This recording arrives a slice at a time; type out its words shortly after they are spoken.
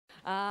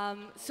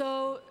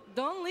So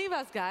don't leave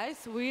us,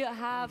 guys. We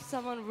have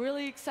someone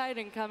really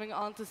exciting coming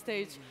onto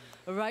stage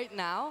right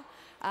now.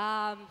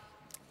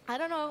 I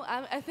don't know,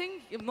 I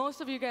think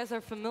most of you guys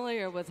are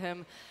familiar with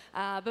him,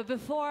 but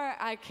before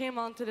I came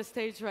onto the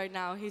stage right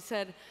now, he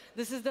said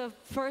this is the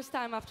first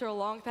time after a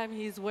long time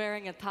he's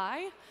wearing a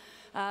tie.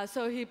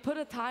 So he put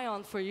a tie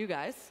on for you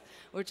guys,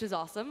 which is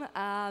awesome.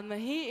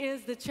 He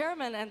is the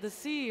chairman and the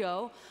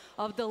CEO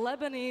of the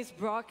Lebanese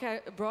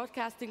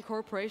Broadcasting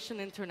Corporation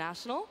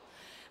International.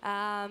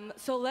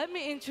 So let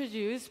me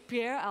introduce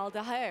Pierre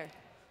Al-Daher.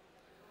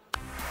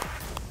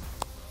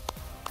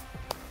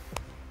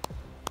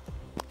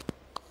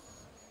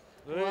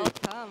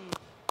 Welcome.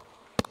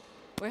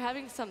 We're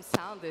having some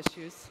sound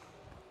issues.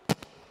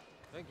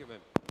 Thank you,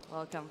 ma'am.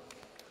 Welcome.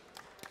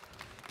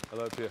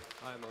 Hello, Pierre.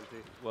 Hi,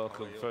 Monty.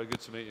 Welcome. Very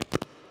good to meet you.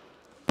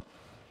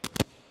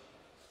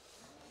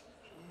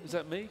 Is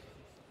that me?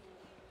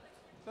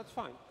 That's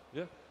fine.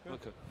 Yeah?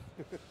 Okay.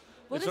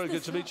 What It's is very good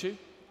this to meet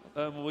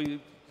you.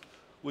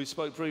 We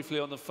spoke briefly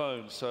on the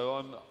phone, so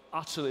I'm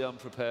utterly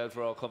unprepared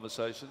for our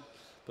conversation,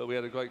 but we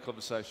had a great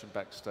conversation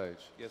backstage.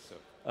 Yes,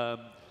 sir.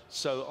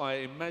 So I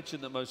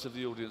imagine that most of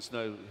the audience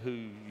know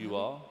who you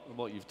are and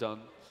what you've done.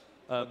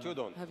 But you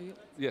don't. Have you?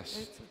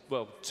 Yes,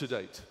 well, to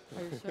date,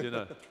 Are you sure? you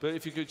know. But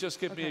if you could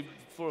just give me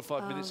 4 or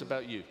 5 minutes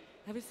about you.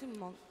 Have you seen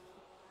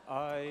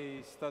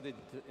I studied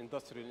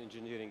industrial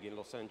engineering in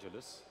Los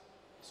Angeles,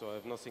 so I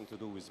have nothing to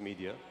do with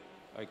media.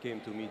 I came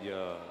to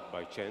media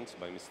by chance,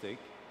 by mistake.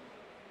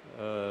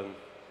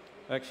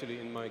 Actually,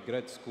 in my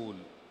grad school,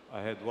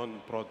 I had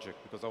one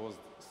project because I was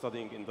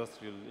studying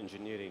industrial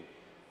engineering.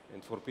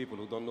 And for people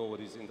who don't know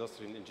what is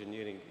industrial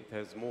engineering, it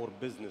has more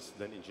business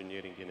than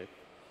engineering in it.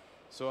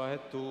 So I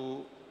had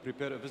to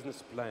prepare a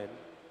business plan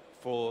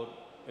for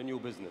a new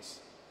business,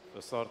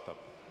 a startup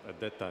at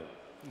that time.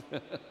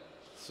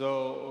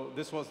 So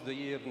this was the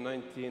year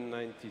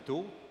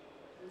 1992.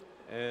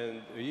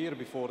 And a year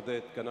before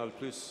that, Canal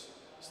Plus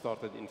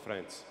started in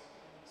France.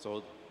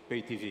 So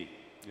pay TV.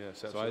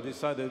 Yes, so I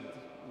decided,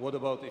 what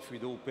about if we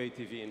do pay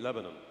TV in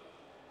Lebanon?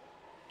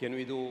 Can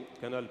we do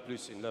Canal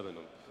Plus in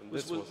Lebanon?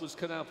 Was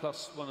Canal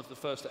Plus one of the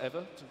first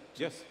ever?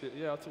 Yes.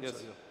 Yeah, I thought Yes.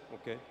 so. Yeah.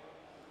 Okay.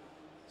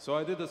 So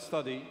I did a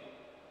study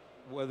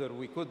whether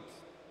we could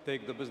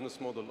take the business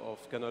model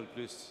of Canal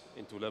Plus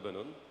into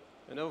Lebanon.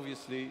 And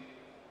obviously,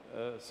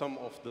 some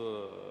of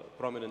the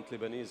prominent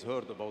Lebanese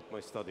heard about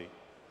my study.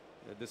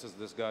 This is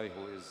this guy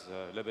who is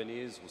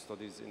Lebanese, who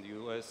studies in the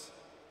US,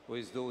 who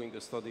is doing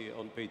a study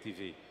on pay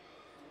TV.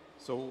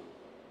 So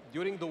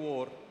during the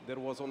war, there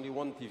was only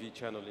one TV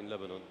channel in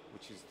Lebanon,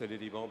 which is Tele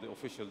Liban, the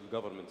official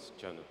government's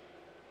channel.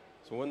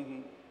 So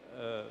when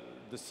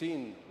the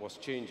scene was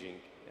changing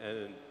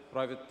and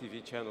private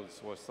TV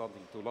channels were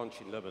starting to launch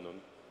in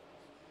Lebanon,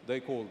 they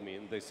called me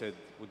and they said,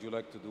 would you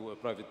like to do a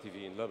private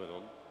TV in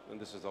Lebanon? And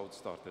this is how it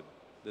started.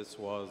 This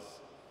was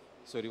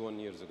 31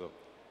 years ago.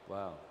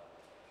 Wow.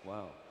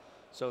 Wow.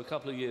 So a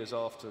couple of years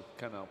after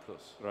Canal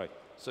Plus. Right.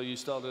 So you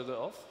started it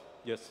off?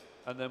 Yes.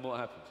 And then what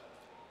happened?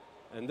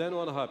 And then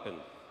what happened?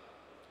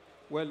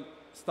 Well,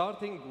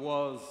 starting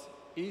was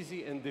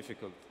easy and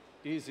difficult.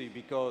 Easy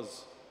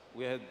because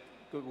we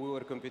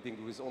were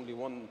competing with only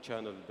one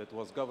channel that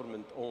was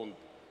government-owned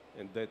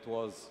and that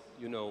was,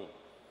 you know,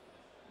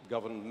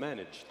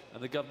 government-managed.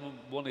 And the government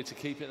wanted to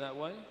keep it that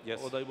way? Yes.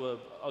 Or they were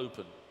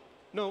open?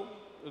 No.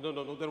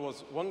 There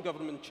was one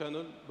government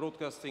channel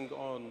broadcasting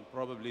on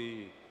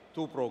probably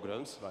 2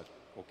 programs. Right.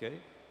 Okay.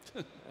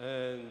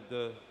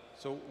 And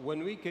so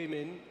when we came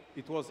in,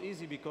 it was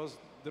easy because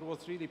there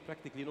was really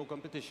practically no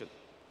competition.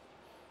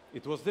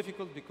 It was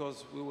difficult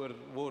because we were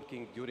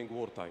working during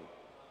wartime.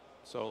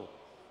 So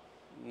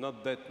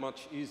not that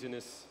much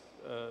easiness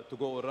to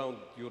go around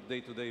your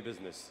day-to-day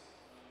business.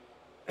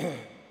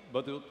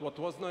 But what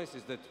was nice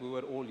is that we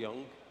were all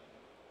young,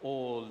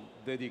 all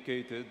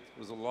dedicated,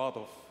 with a lot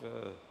of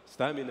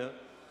stamina.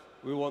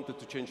 We wanted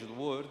to change the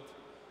world.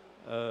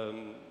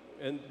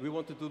 And we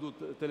wanted to do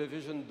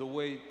television the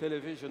way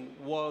television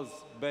was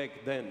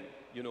back then.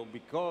 You know,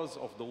 because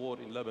of the war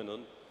in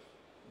Lebanon,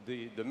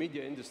 the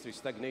media industry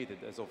stagnated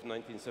as of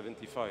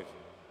 1975.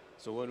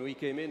 So when we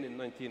came in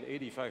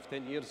 1985,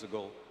 10 years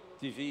ago,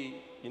 TV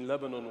in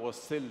Lebanon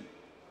was still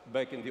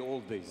back in the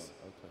old days.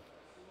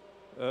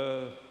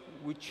 Okay.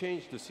 We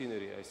changed the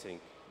scenery, I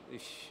think.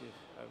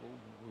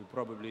 We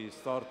probably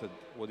started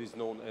what is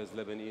known as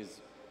Lebanese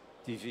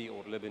TV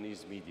or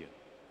Lebanese media.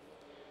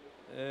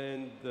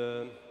 And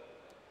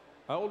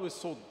I always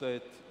thought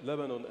that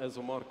Lebanon as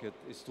a market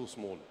is too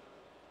small.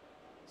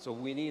 So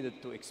we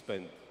needed to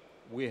expand.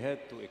 We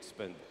had to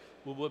expand.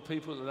 Well, were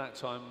people at that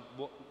time,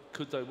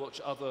 could they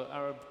watch other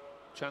Arab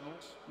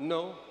channels?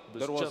 No,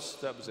 that was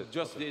it.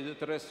 Just the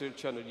terrestrial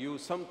channel. You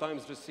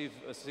sometimes receive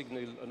a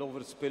signal, an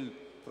overspill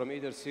from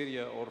either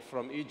Syria or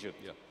from Egypt,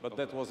 but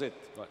that was it.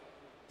 Right.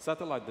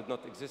 Satellite did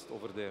not exist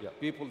over there. Yeah.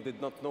 People did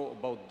not know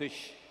about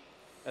Dish.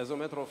 As a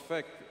matter of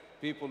fact,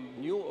 people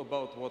knew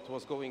about what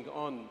was going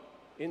on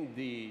in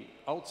the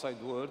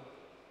outside world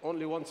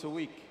only once a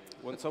week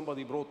when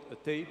somebody brought a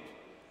tape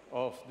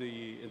of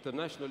the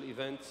international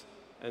events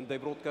and they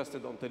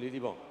broadcasted on Tele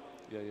Liban.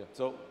 Yeah, yeah.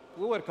 So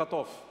we were cut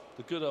off.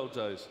 The good old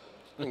days.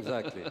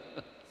 Exactly.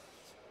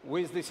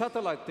 With the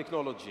satellite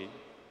technology,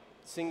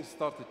 things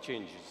started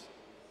changes.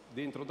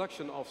 The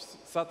introduction of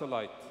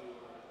satellite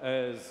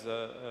as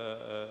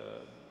a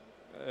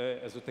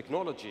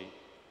technology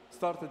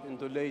started in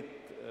the late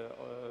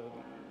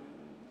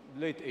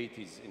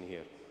 80s in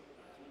here.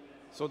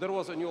 So there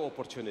was a new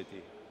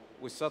opportunity.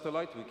 With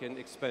satellite, we can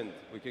expand.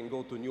 We can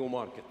go to new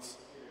markets.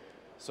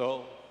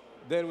 So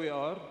there we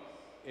are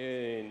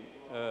in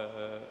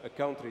a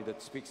country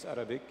that speaks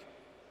Arabic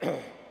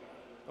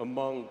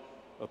among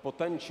a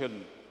potential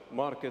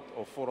market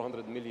of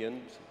 400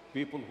 million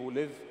people who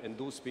live and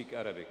do speak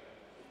Arabic.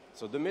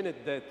 So the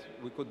minute that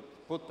we could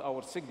put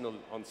our signal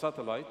on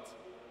satellite,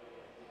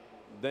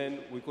 then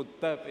we could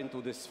tap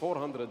into this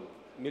 400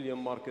 million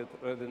market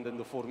rather than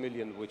the 4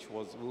 million, which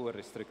we were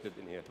restricted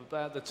in here.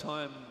 But at the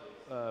time,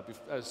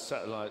 as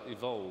satellite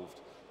evolved,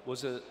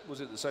 was it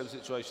the same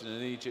situation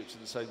in Egypt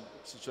and the same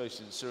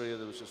situation in Syria?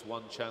 There was just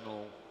one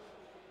channel,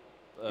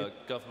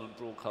 government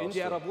broadcaster. In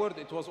the Arab world,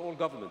 it was all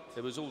government.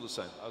 It was all the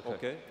same.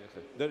 Okay.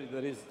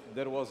 Okay.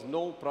 There was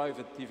no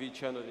private TV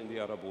channel in the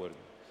Arab world.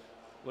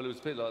 Well, it was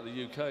a bit like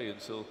the UK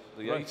until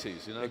the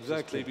 80s, you know,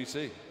 exactly. just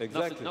BBC.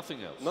 Exactly.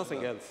 Nothing else.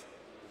 Nothing else.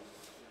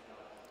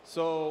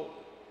 So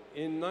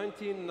in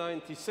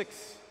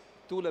 1996,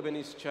 2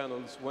 Lebanese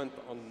channels went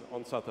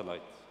on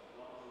satellite,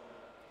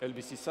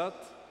 LBCI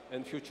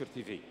and Future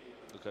TV.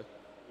 Okay.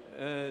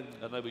 And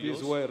they were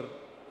these yours? were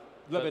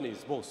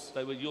Lebanese, both.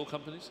 They were your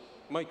companies?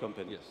 My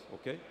company. Yes.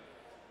 Okay.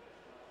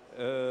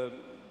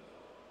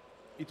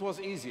 It was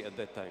easy at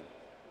that time.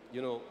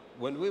 You know,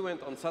 when we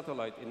went on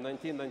satellite in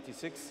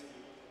 1996,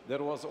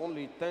 there was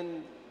only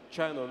 10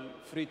 channel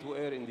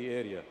free-to-air in the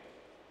area.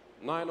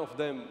 9 of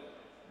them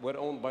were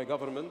owned by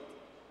government,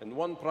 and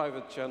 1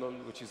 private channel,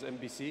 which is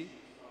MBC.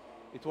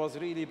 It was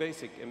really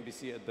basic,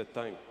 MBC at that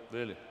time.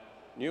 Really?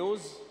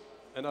 News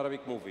and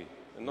Arabic movie,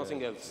 and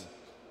nothing else.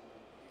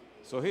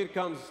 So here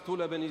comes 2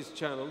 Lebanese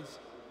channels,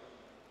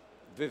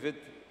 vivid.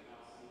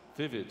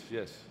 Vivid,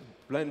 yes.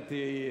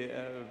 Plenty,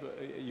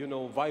 you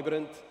know,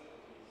 vibrant,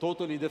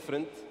 totally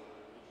different.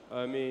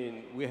 I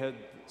mean, we had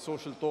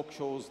social talk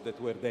shows that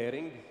were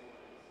daring.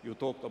 You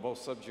talked about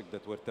subjects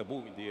that were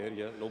taboo in the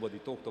area. Nobody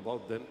talked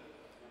about them.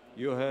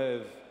 You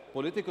have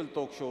political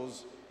talk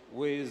shows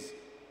with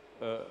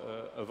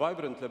a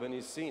vibrant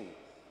Lebanese scene.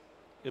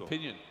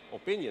 Opinion.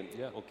 Opinion,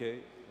 Yeah. okay.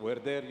 Where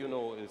there, you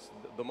know, is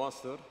the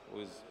master,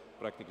 who is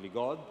practically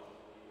God,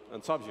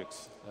 and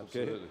subjects.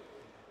 Absolutely.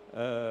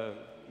 Okay?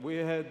 We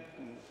had,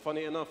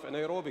 funny enough, an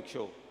aerobic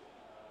show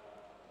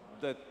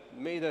that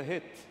made a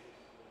hit.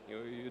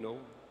 You know,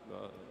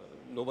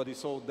 nobody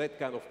saw that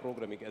kind of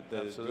programming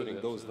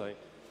during those times.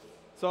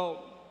 So,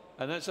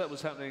 and as that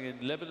was happening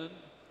in Lebanon,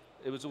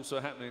 it was also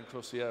happening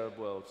across the Arab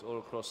world or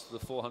across the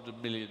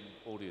 400 million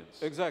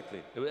audience.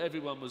 Exactly.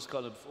 Everyone was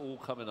kind of all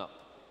coming up.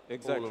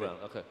 Exactly. All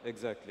around. Okay.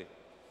 Exactly.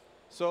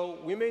 So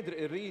we made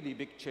a really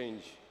big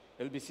change,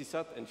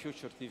 LBCI and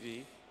Future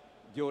TV,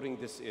 during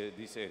this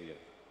area.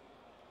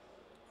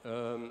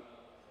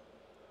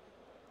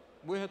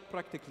 We had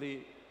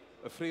practically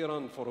a free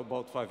run for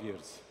about 5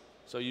 years.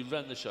 So you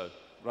ran the show.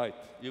 Right.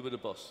 You were the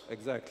boss.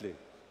 Exactly.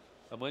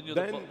 And when you're,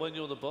 when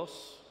you're the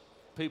boss,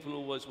 people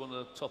always want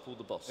to topple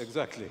the boss.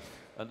 Exactly.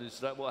 And is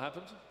that what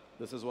happened?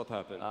 This is what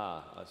happened.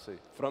 Ah, I see.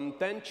 From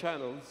 10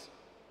 channels,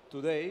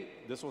 today,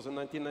 this was in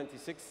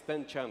 1996,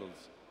 10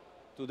 channels.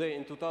 Today,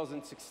 in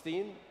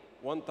 2016,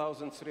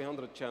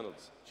 1,300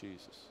 channels.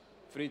 Jesus.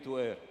 Free to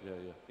air. Yeah,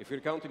 yeah. If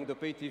you're counting the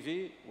pay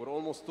TV, we're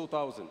almost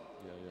 2,000.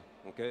 Yeah,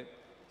 yeah. Okay?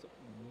 So,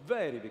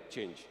 very big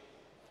change.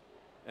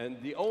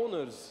 And the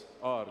owners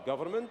are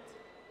government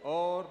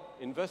or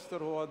investor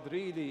who had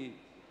really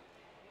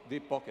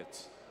deep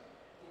pockets.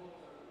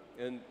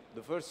 And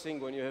the first thing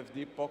when you have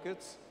deep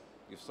pockets,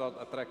 you start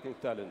attracting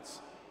talents.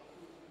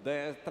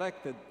 They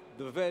attracted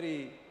the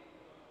very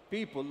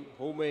people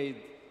who made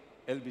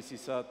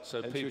LBCI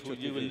so and people,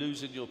 Future you TV. were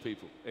losing your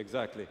people.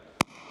 Exactly.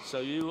 So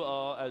you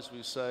are, as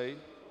we say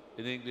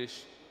in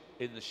English,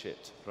 in the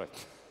shit.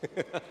 Right.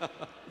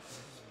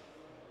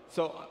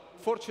 So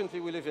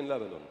fortunately, we live in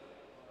Lebanon.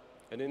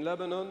 And in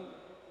Lebanon,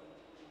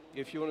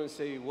 if you want to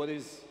say what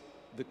is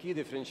the key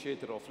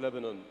differentiator of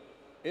Lebanon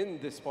in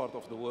this part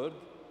of the world,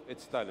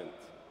 it's talent.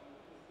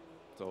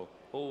 So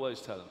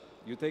always talent.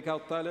 You take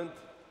out talent,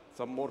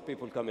 some more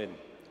people come in.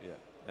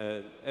 Yeah.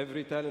 And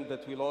every talent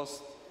that we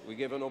lost, we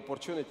gave an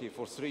opportunity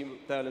for 3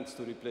 talents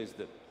to replace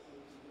them.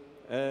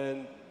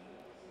 And,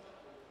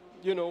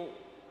 you know,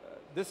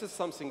 this is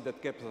something that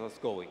kept us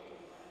going.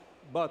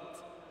 But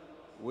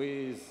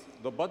with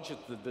the budget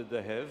that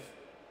they have,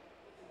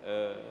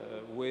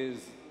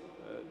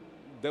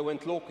 they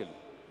went local.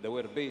 They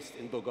were based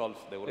in the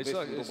Gulf. They were based in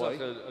Dubai. It's like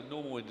a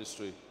normal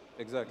industry.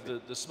 Exactly.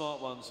 The smart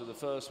ones are the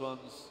first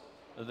ones,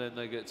 and then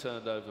they get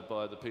turned over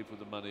by the people with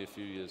the money a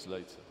few years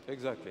later.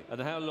 Exactly.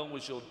 And how long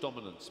was your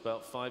dominance?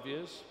 About 5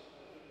 years?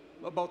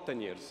 About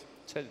 10 years.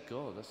 10,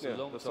 God, that's Yeah, a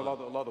long that's time.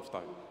 a lot of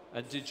time.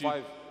 And did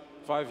you...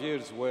 5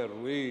 years were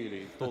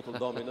really total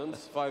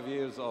dominance. 5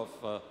 years of...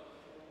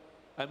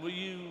 And were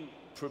you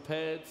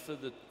prepared for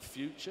the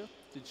future?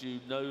 Did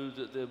you know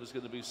that there was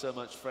going to be so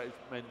much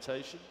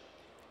fragmentation?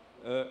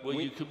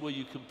 Were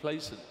you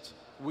complacent?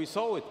 We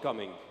saw it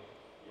coming,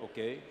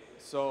 okay?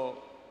 So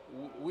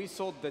we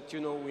thought that,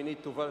 you know, we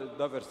need to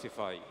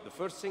diversify. The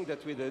first thing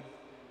that we did,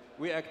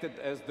 we acted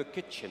as the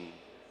kitchen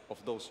of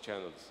those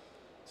channels.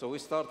 So we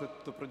started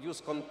to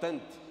produce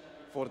content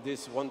for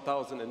these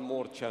 1,000 and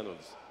more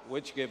channels,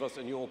 which gave us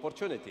a new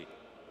opportunity,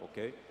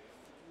 okay?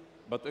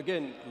 But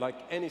again, like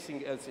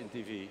anything else in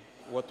TV,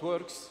 what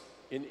works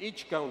in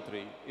each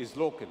country is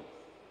local.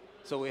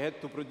 So we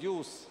had to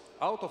produce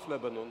out of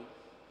Lebanon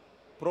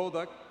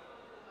product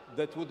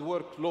that would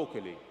work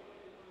locally,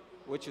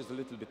 which is a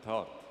little bit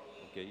hard,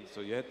 okay?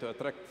 So you had to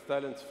attract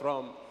talents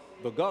from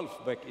the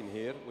Gulf back in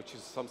here, which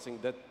is something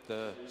that...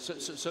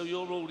 So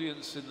your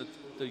audience in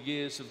the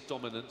years of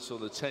dominance, or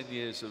the 10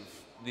 years of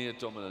near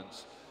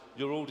dominance,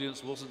 your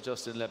audience wasn't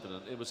just in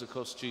Lebanon, it was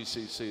across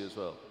GCC as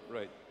well.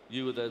 Right.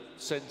 You were the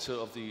center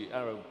of the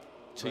Arab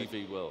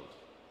TV world.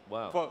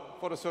 Wow.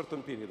 For a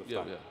certain period of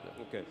time.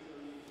 Yeah. Okay.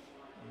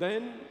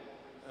 Then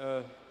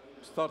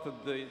started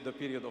the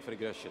period of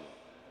regression.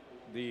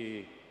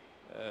 We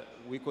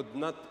could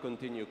not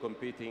continue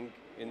competing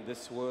in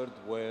this world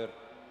where,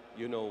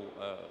 you know,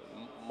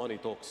 money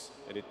talks,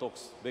 and it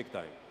talks big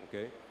time,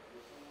 okay?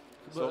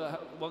 So,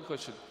 one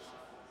question.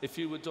 If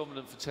you were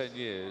dominant for 10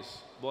 years,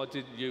 why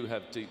didn't you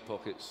have deep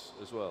pockets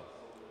as well?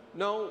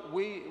 No,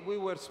 we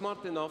were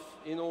smart enough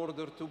in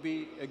order to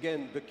be,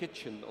 again, the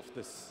kitchen of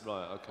this.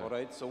 Right, okay. All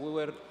right, so we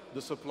were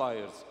the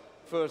suppliers.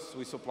 First,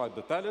 we supplied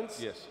the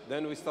talents. Yes.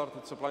 Then we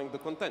started supplying the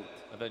content.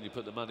 And then you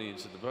put the money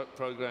into the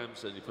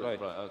programs, and you put...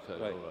 Right, okay,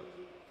 right. all right.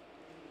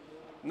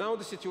 Now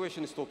the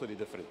situation is totally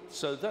different.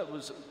 So that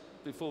was,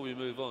 before we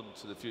move on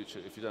to the future,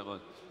 if you don't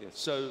mind. Yes.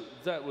 So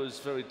that was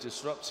very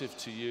disruptive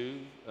to you,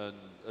 and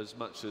as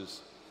much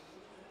as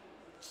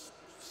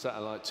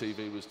satellite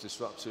TV was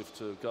disruptive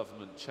to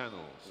government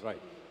channels.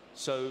 Right.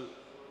 So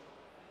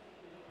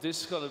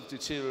this kind of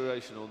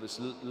deterioration, or this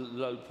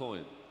low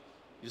point,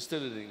 you're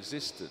still in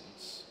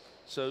existence.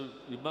 So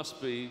you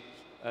must be,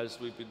 as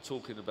we've been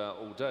talking about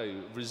all day,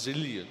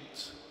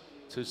 resilient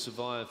to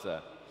survive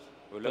that.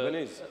 Well,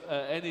 Lebanese.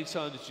 Any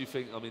time that you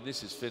think, I mean,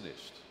 this is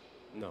finished?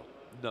 No.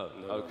 No.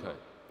 Okay.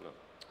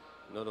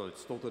 No,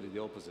 it's totally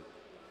the opposite.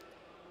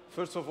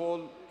 First of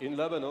all, in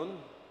Lebanon,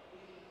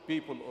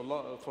 people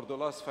for the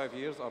last 5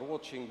 years are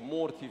watching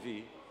more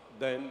TV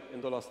than in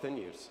the last 10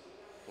 years,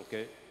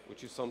 okay?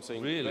 Which is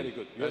something very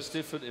good. That's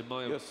different in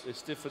my,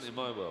 it's different in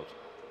my world.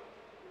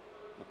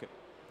 Okay.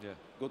 Yeah.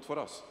 Good for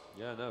us.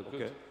 Yeah, no,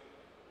 good.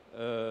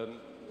 Okay.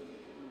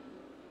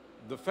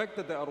 The fact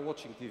that they are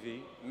watching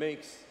TV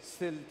makes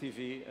still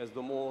TV as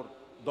the more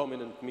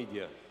dominant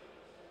media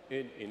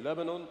in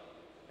Lebanon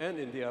and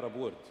in the Arab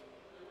world.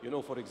 You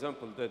know, for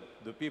example, that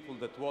the people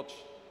that watch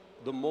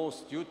the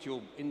most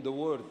YouTube in the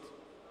world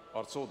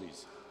are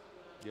Saudis.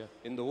 Yeah.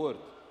 In the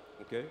world,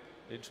 okay?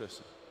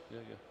 Interesting.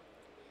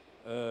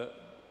 Yeah.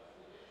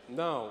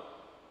 Now,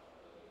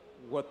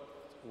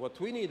 what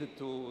we need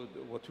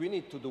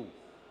to do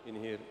in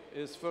here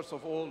is, first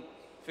of all,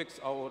 fix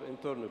our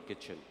internal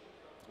kitchen,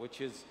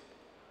 which is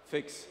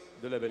fix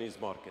the Lebanese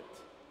market.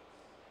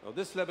 Now,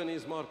 this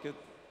Lebanese market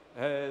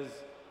has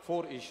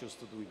 4 issues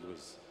to deal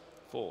with.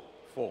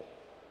 4.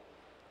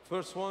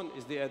 First one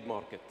is the ad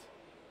market.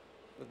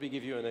 Let me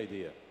give you an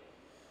idea.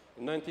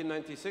 In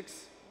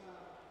 1996,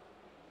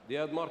 the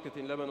ad market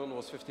in Lebanon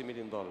was $50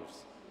 million.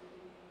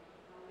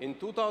 In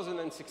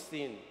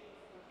 2016,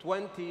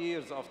 20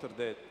 years after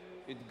that,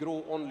 it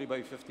grew only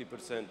by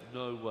 50%.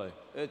 No way.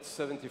 It's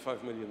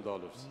 $75 million.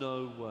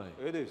 No way.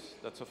 It is.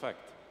 That's a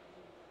fact.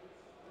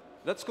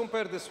 Let's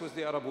compare this with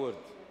the Arab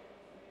world.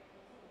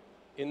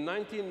 In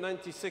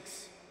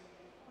 1996,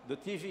 the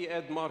TV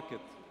ad market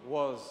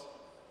was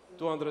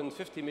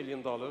 $250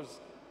 million.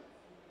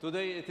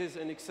 Today, it is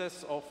in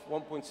excess of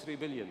 1.3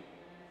 billion.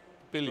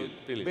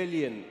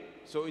 Billion.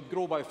 So it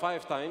grew by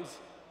 5 times,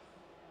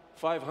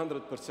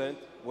 500%,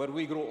 where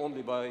we grew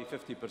only by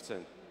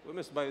 50%. We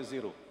missed by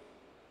 0.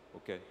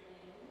 Okay.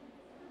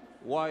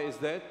 Why is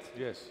that?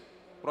 Yes.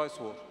 Price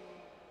war.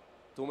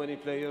 Too many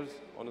players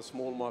on a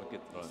small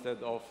market. Right.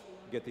 Instead of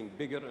getting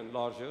bigger and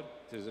larger,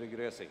 it is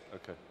regressing.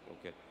 Okay.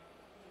 Okay.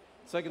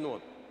 Second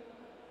one,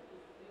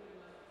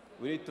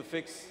 we need to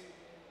fix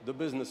the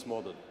business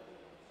model.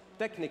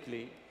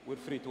 Technically, we're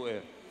free to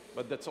air,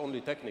 but that's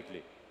only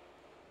technically.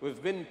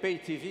 We've been pay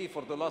TV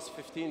for the last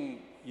 15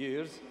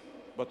 years,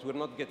 but we're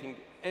not getting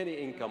any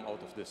income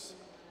out of this.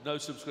 No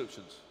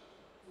subscriptions?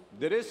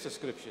 There is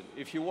subscription.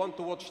 If you want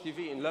to watch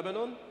TV in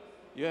Lebanon,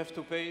 you have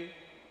to pay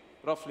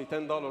roughly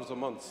 $10 a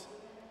month,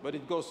 but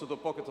it goes to the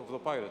pocket of the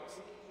pirates,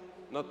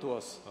 not to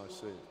us. I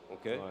see.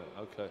 Okay? Right,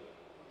 okay.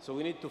 So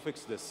we need to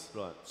fix this.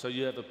 Right. So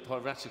you have a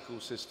piratical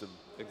system.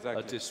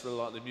 Exactly.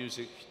 Like the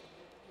music.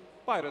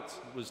 Pirates.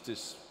 Was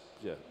this,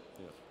 yeah.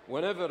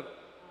 Whenever,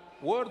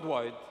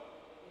 worldwide,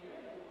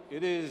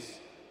 it is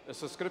a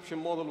subscription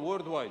model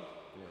worldwide.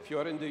 Yeah. If you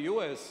are in the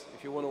US,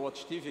 if you want to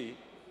watch TV,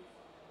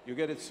 you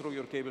get it through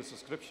your cable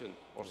subscription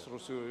or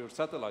through your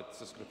satellite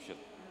subscription,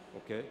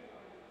 okay?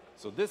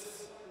 So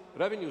this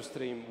revenue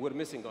stream we're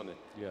missing on it.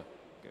 Yeah.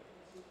 Okay.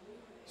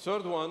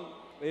 Third one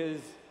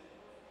is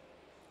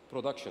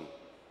production.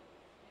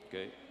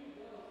 Okay.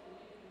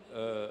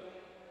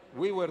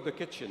 We were the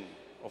kitchen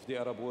of the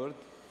Arab world.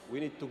 We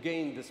need to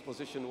gain this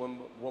position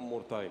one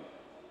more time.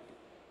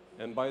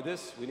 And by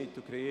this, we need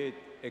to create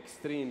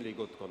extremely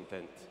good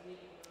content.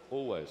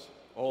 Always.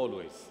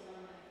 Always.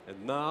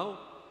 And now,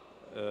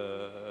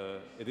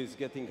 it is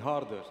getting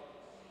harder.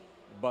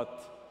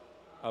 But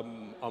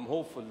I'm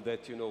hopeful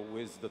that, you know,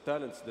 with the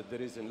talents that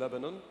there is in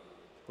Lebanon.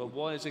 But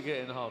why is it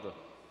getting harder?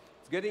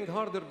 It's getting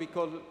harder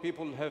because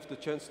people have the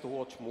chance to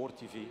watch more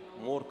TV,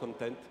 more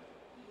content,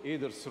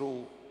 either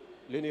through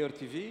linear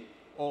TV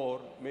or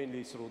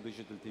mainly through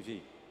digital TV.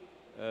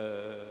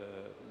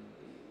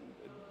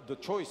 The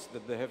choice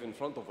that they have in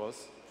front of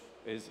us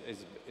is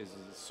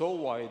so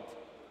wide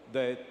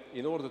that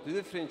in order to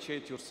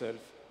differentiate yourself,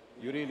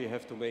 you really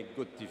have to make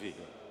good TV.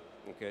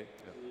 Okay?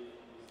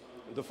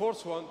 Yeah. The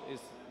fourth one is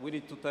we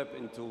need to tap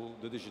into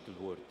the digital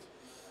world.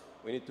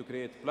 We need to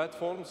create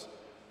platforms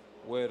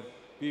where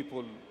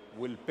people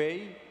will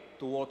pay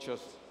to watch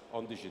us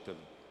on digital,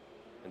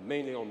 and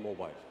mainly on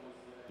mobile.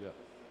 Yeah.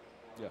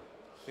 Yeah.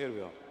 Here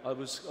we are. I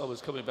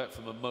was coming back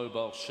from a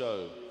mobile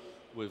show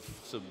with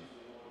some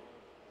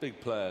big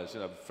players, you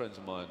know, friends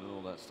of mine and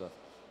all that stuff.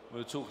 We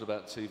were talking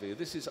about TV.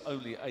 This is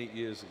only 8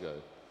 years ago.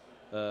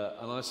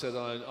 And I said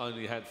I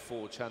only had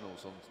 4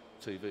 channels on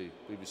TV,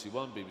 BBC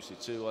One,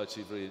 BBC Two,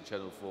 ITV and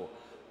Channel 4.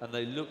 And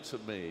they looked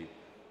at me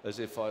as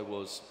if I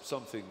was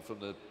something from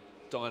the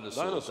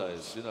dinosaur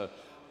days, you know.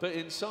 But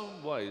in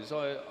some ways,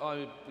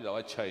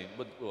 I changed.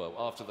 Well,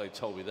 after they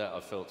told me that, I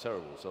felt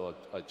terrible, so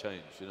I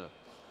changed, you know.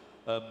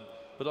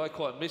 But I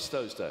quite miss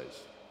those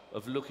days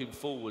of looking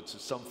forward to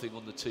something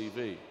on the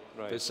TV.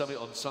 Right. There's something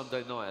on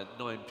Sunday night at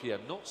 9 p.m.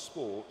 Not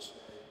sports,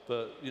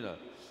 but, you know.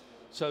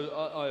 So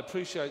I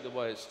appreciate the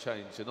way it's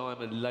changed, and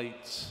I'm a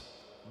late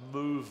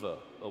mover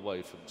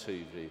away from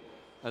TV.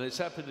 And it's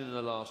happened in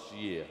the last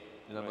year.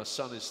 You know, right. My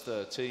son is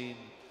 13.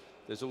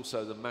 There's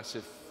also the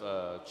massive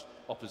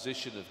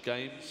opposition of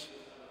games,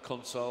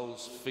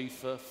 consoles,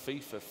 FIFA,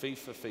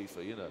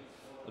 you know,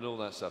 and all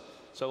that stuff.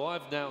 So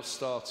I've now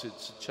started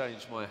to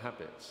change my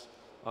habits.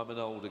 I'm an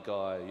older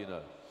guy, you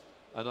know.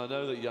 And I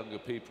know that younger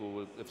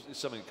people, if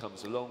something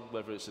comes along,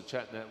 whether it's a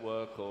chat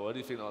network or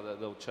anything like that,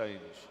 they'll change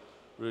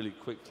really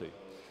quickly.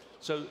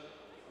 So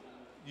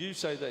you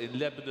say that in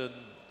Lebanon,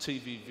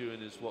 TV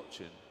viewing is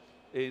watching.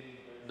 In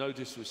no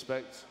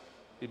disrespect,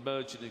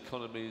 emerging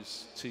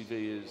economies,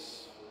 TV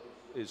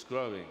is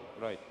growing.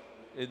 Right.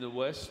 In the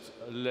West,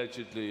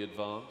 allegedly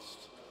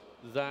advanced,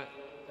 that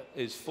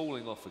is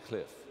falling off a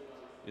cliff.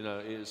 You know,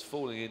 it is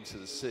falling into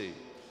the sea.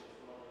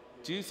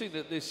 Do you think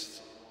that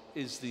this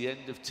is the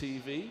end of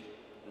TV?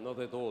 Not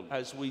at all.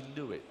 As we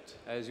knew it.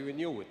 As we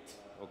knew it,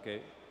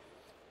 okay.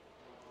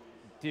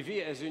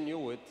 TV as you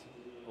knew it,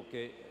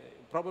 okay,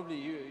 probably,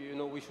 you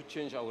know, we should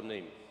change our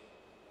name.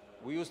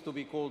 We used to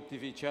be called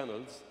TV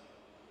channels.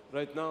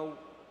 Right now,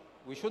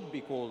 we should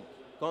be called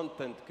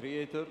content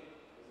creator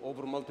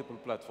over multiple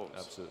platforms.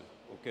 Absolutely.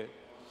 Okay,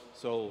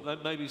 so...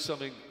 Maybe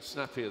something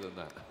snappier than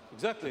that.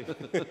 Exactly.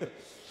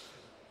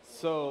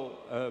 So,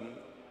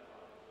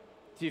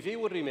 TV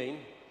will remain,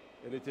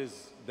 and it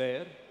is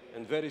there,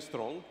 and very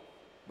strong.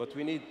 But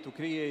we need to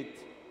create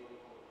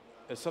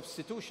a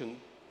substitution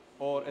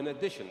or an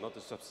addition, not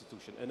a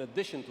substitution, an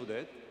addition to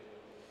that,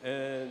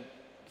 and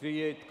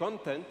create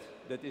content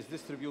that is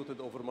distributed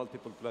over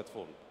multiple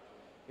platforms.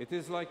 It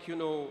is like, you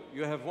know,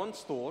 you have one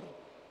store,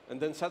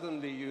 and then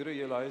suddenly you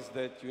realize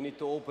that you need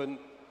to open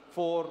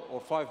 4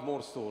 or 5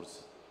 more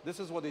stores. This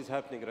is what is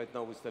happening right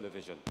now with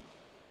television.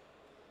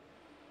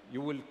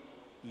 You will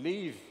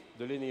leave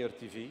the linear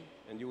TV,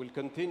 and you will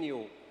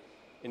continue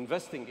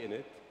investing in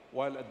it,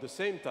 while at the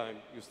same time,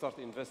 you start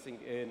investing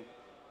in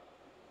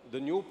the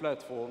new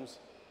platforms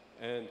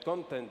and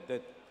content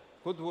that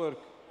could work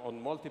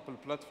on multiple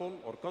platforms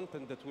or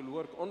content that will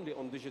work only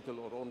on digital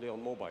or only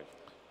on mobile.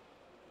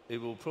 It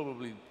will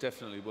probably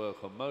definitely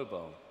work on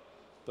mobile,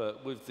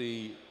 but with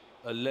the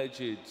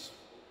alleged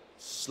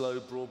slow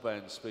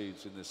broadband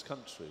speeds in this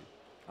country,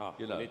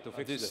 you know, we need to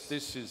fix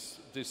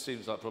this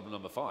seems like problem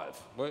number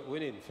 5. We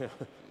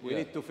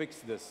need to fix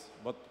this,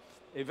 but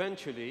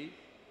eventually,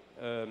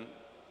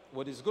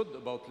 what is good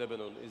about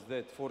Lebanon is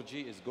that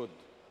 4G is good.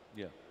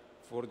 Yeah.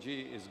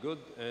 4G is good,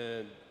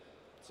 and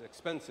it's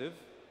expensive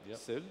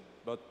still,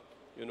 but,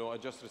 you know, I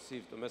just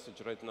received a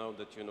message right now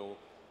that, you know,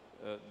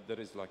 there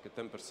is like a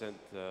 10%,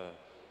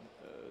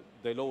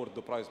 they lowered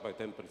the price by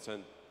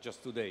 10%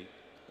 just today.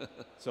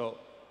 So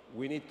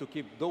we need to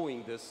keep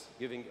doing this,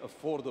 giving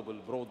affordable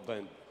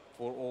broadband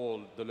for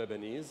all the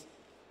Lebanese.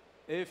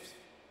 If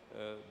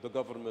the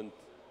government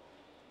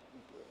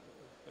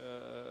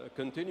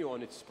continue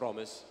on its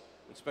promise,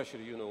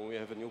 especially, you know, we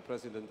have a new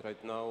president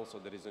right now, so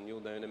there is a new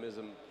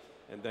dynamism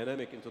and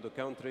dynamic into the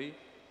country.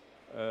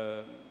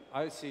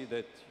 I see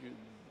that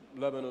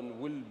Lebanon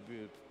will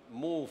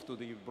move to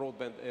the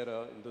broadband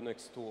era in the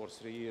next 2 or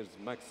 3 years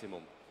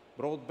maximum.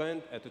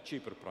 Broadband at a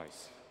cheaper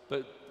price.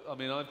 But, I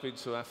mean, I've been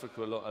to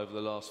Africa a lot over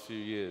the last few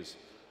years,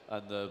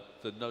 and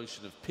the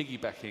notion of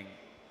piggybacking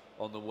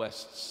on the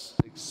West's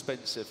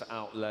expensive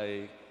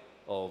outlay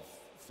of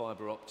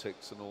fiber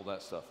optics and all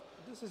that stuff.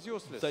 This is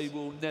useless. They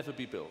will never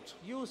be built.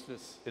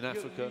 Useless. In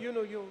Africa.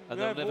 You and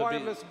have never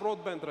wireless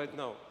broadband right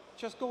now.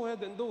 Just go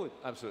ahead and do it.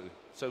 Absolutely.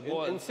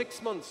 So in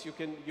 6 months, you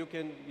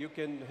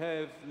can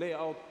lay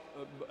out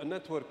a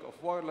network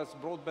of wireless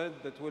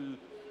broadband that will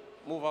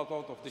move out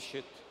of the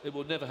shit. It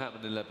will never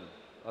happen in Lebanon.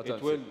 I don't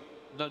It will.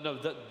 think.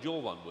 No,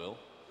 your one will.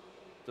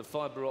 The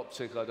fiber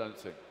optic, I don't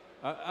think.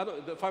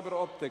 The fiber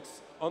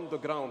optics on the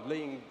ground,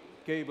 laying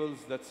cables,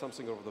 that's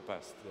something of the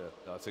past.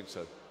 Yeah, I think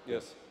so.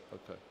 Yes. Yeah.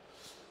 Okay.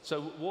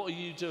 So what are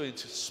you doing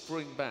to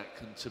spring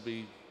back and to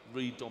be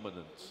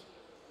redominant?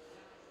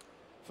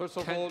 First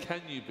of all,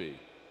 can you be?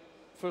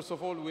 First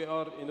of all, we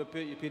are in a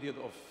period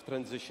of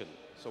transition.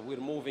 So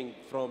we're moving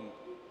from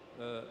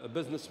a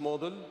business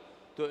model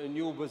to a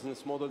new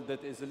business model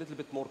that is a little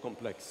bit more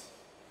complex.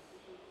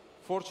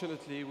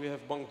 Fortunately, we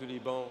have Banque de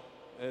Liban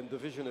and the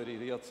visionary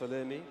Riyad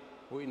Salami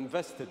who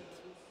invested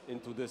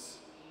into this.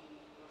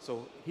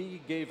 So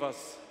he gave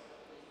us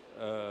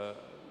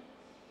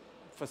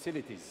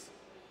facilities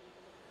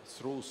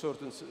through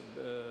certain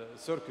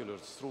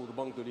circulars through the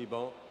Banque de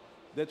Liban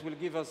that will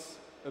give us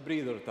a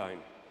breather time.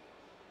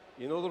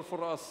 In order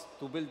for us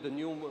to build a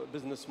new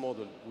business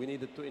model, we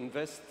needed to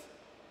invest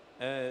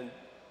and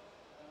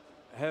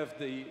have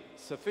the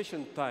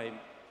sufficient time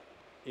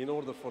in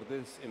order for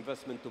this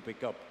investment to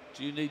pick up.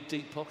 Do you need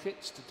deep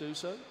pockets to do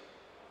so?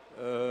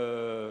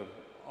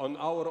 On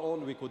our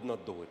own, we could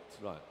not do it.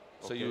 Right.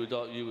 So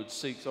Okay. you would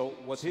seek. So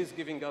what he's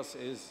giving us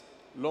is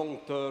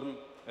long-term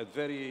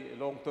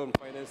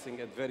financing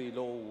at very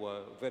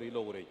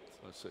low rate.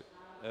 I see.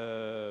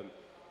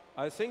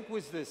 I think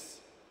with this,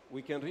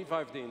 we can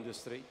revive the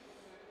industry.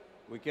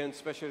 We can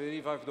especially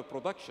revive the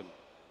production.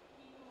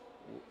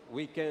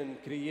 We can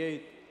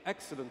create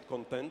excellent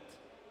content,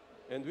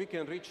 and we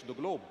can reach the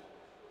globe.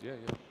 Yeah.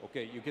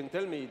 Okay, you can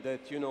tell me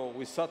that,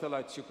 with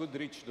satellites you could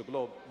reach the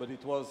globe, but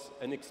it was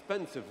an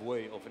expensive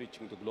way of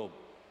reaching the globe.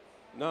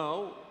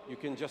 Now, you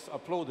can just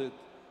upload it,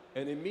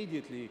 and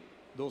immediately,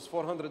 those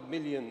 400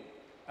 million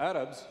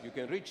Arabs, you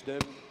can reach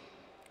them.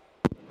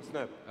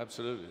 Snap.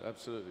 Absolutely.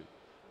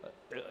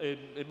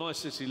 In my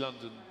city,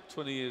 London,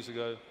 20 years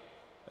ago,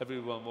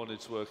 everyone wanted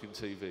to work in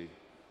TV.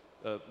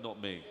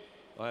 Not me.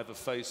 I have a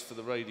face for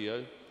the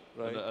radio,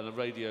 Right. and a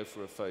radio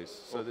for a face.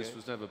 So Okay. this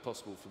was never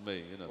possible for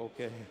me,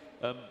 Okay.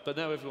 But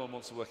now everyone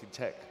wants to work in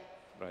tech.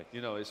 Right.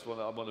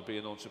 I want to be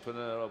an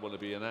entrepreneur, I want to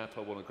be an app,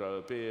 I want to grow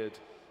a beard,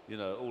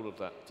 all of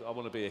that. I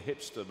want to be a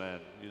hipster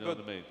man, you know Good.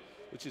 what I mean?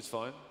 Which is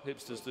fine.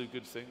 Hipsters do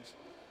good things.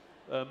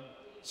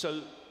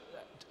 So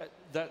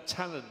that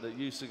talent that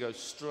used to go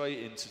straight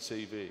into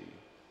TV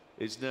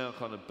is now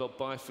kind of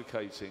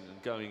bifurcating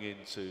and going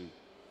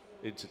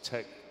into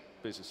tech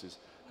businesses.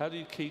 How do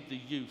you keep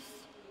the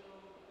youth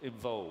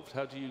involved?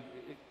 How do you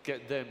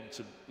get them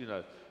to,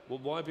 well,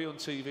 why be on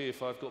TV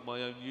if I've got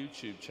my own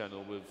YouTube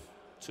channel with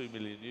 2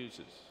 million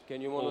users?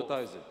 Can you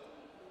monetize it?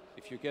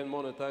 If you can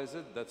monetize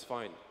it, that's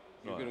fine.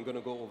 You're Right. going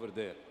to go over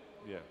there.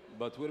 Yeah.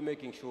 But we're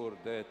making sure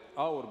that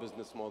our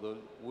business model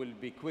will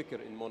be quicker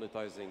in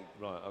monetizing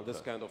Right, okay.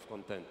 this kind of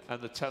content.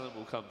 And the talent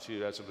will come to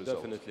you as a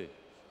result. Definitely.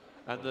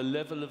 And the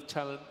level of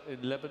talent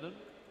in Lebanon?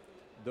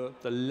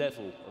 The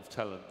level of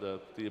talent,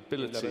 the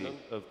ability Lebanon?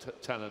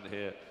 of talent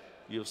here,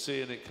 you're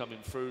seeing it coming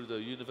through the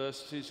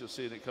universities, you're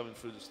seeing it coming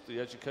through the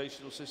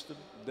educational system?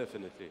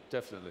 Definitely.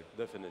 Definitely.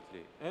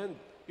 Definitely. And,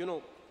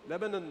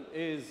 Lebanon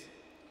is,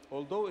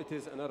 although it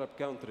is an Arab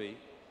country,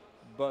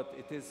 but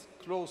it is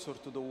closer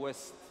to the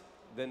West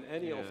than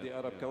any of the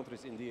Arab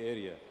countries in the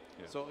area.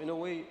 Yeah. So in a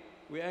way,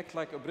 we act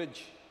like a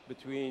bridge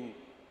between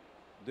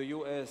the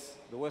US,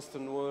 the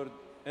Western world,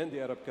 and the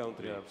Arab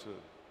country. Yeah,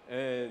 absolutely.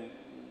 And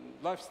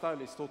lifestyle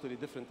is totally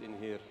different in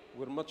here.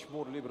 We're much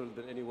more liberal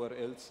than anywhere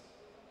else.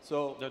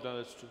 So No,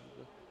 that's true.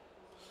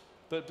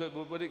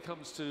 But when it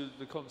comes to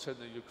the content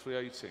that you're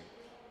creating,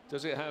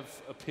 does it have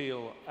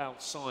appeal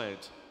outside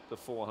the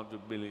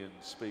 400 million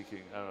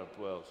speaking Arab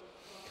world?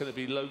 Can it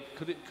be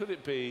could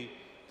it be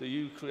that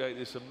you create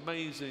this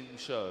amazing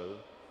show,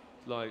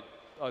 like,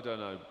 I don't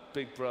know,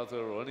 Big Brother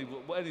or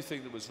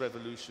anything that was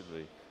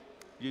revolutionary?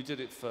 You did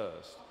it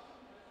first.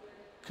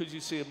 Could you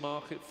see a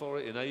market for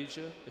it in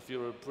Asia, if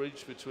you're a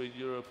bridge between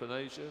Europe and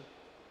Asia?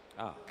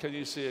 Can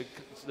you see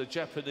the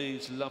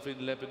Japanese loving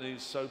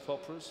Lebanese soap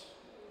operas?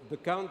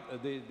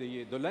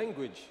 the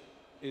language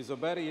is a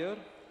barrier,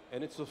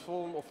 and it's a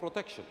form of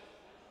protection.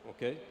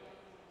 Okay?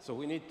 So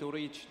we need to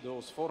reach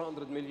those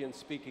 400 million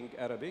speaking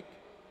Arabic.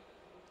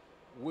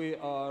 We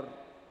are,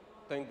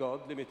 thank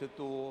God, limited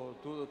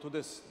to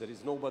this. There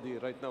is nobody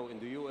right now in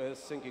the US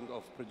thinking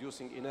of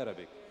producing in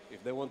Arabic.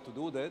 If they want to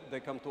do that,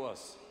 they come to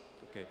us.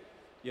 Okay.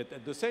 Yet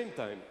at the same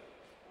time,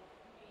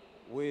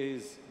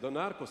 with the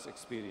Narcos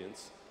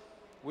experience,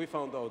 we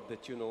found out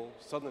that,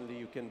 suddenly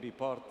you can be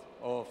part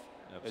of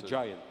a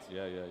giant.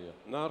 Yeah.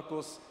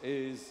 Narcos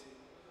is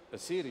a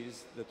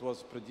series that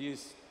was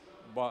produced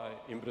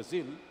in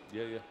Brazil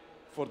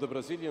for the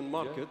Brazilian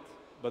market,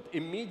 but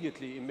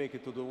immediately it made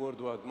it to the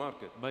worldwide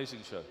market.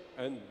 Amazing show.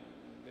 And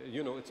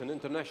you know, it's an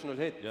international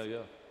hit. Yeah, yeah.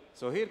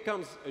 So here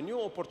comes a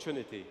new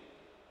opportunity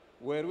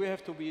where we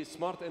have to be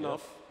smart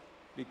enough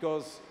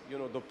because, you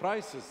know, the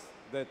prices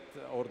that,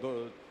 or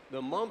the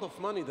amount of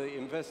money they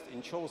invest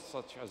in shows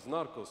such as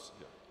Narcos,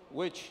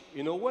 which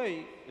in a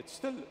way, it's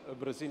still a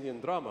Brazilian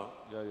drama,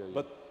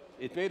 but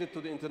it made it to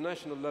the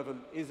international level,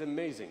 is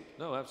amazing.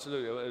 No,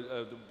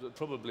 absolutely.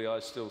 Probably I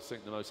still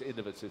think the most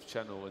innovative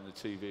channel in the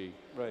TV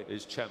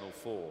is Channel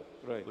 4,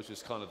 which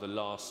is kind of the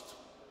last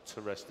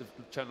terrestrial.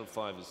 Channel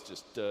 5 is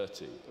just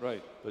dirty.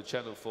 Right. But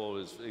Channel 4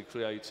 is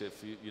creative,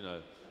 you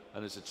know,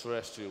 and it's a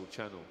terrestrial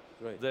channel.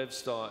 Right. They've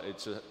started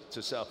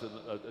to set up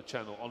a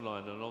channel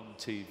online and on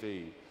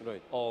TV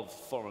of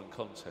foreign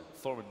content,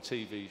 foreign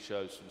TV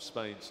shows from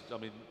Spain. I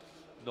mean,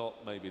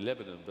 not maybe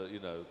Lebanon, but you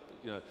know,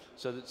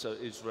 so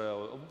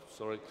Israel.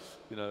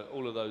 You know,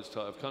 all of those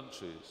type of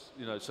countries.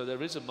 You know, so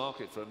there is a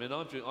market for it. I mean,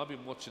 I've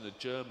been watching a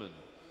German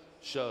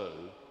show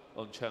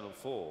on Channel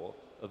 4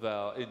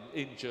 about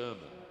in German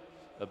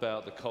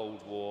about the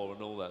Cold War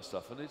and all that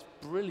stuff, and it's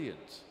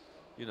brilliant.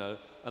 You know,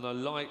 and I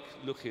like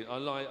looking. I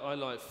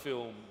like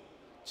film,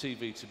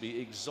 TV to be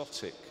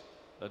exotic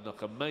and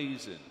like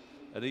amazing.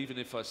 And even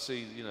if I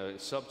see, you know,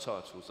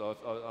 subtitles,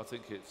 I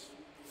think it's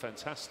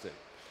fantastic.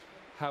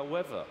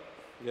 However,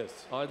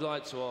 I'd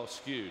like to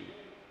ask you,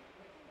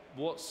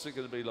 what's it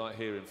going to be like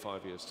here in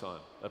 5 years'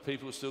 time? Are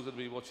people still going to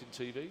be watching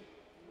TV?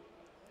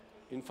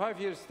 In 5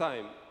 years'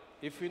 time,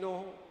 if we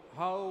know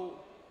how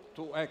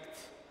to act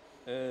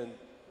and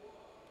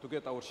to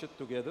get our shit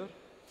together,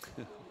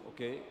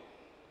 okay,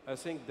 I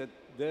think that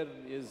there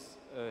is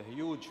a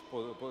huge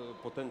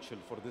potential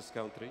for this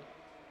country.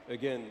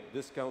 Again,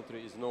 this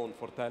country is known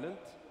for talent.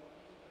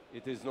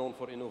 It is known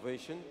for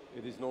innovation.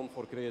 It is known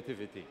for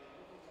creativity.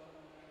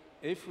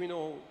 If we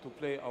know to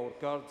play our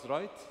cards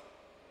right,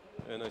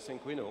 and I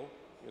think we know,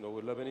 you know,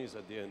 we're Lebanese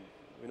at the end,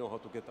 we know how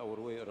to get our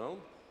way around,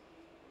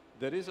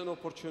 there is an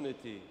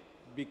opportunity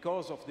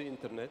because of the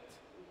internet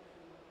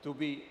to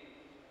be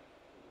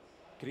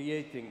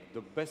creating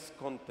the best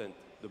content,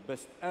 the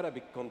best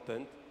Arabic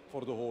content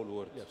for the whole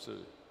world. Yeah,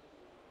 absolutely.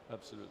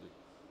 Absolutely.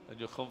 And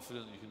you're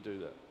confident you can do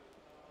that?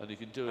 And you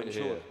can do it I'm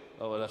here? sure.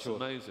 Oh, well, that's Sure.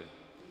 amazing.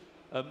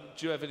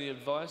 Do you have any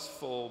advice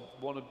for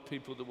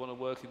people that want to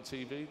work in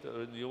TV, that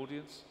are in the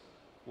audience?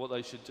 What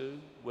they should do?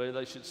 Where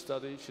they should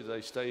study? Should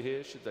they stay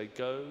here? Should they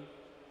go?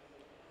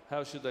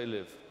 How should they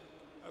live?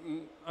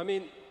 I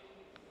mean,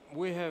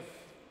 we have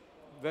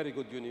very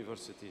good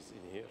universities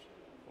in here,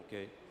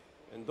 okay?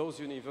 And those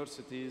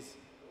universities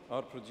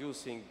are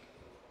producing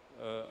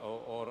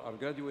or are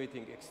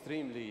graduating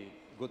extremely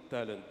good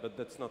talent, but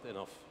that's not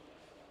enough.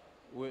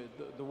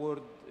 The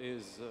world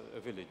is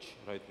a village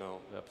right now.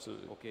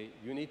 Absolutely. Okay,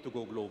 you need to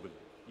go global.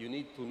 You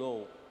need to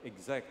know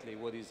exactly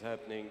what is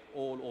happening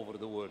all over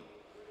the world.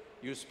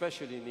 You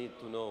especially need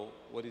to know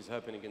what is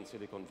happening in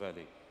Silicon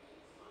Valley.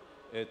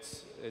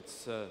 It's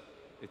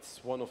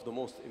one of the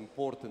most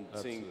important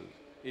things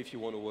if you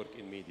want to work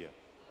in media.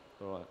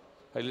 All right.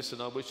 Hey,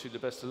 listen, I wish you the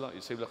best of luck.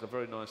 You seem like a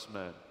very nice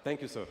man.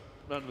 Thank you, sir.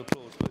 Round of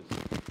applause,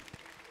 please.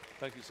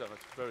 Thank you so much.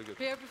 Very good.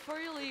 Pierre, before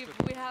you leave,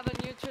 we have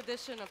a new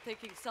tradition of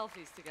taking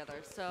selfies together.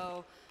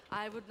 So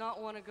I would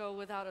not want to go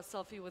without a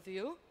selfie with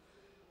you.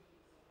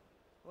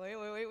 Wait,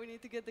 we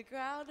need to get the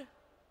crowd.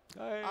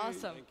 Hey.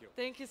 Awesome. Thank you.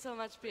 Thank you so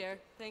much, Pierre.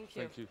 Thank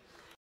you. Thank you.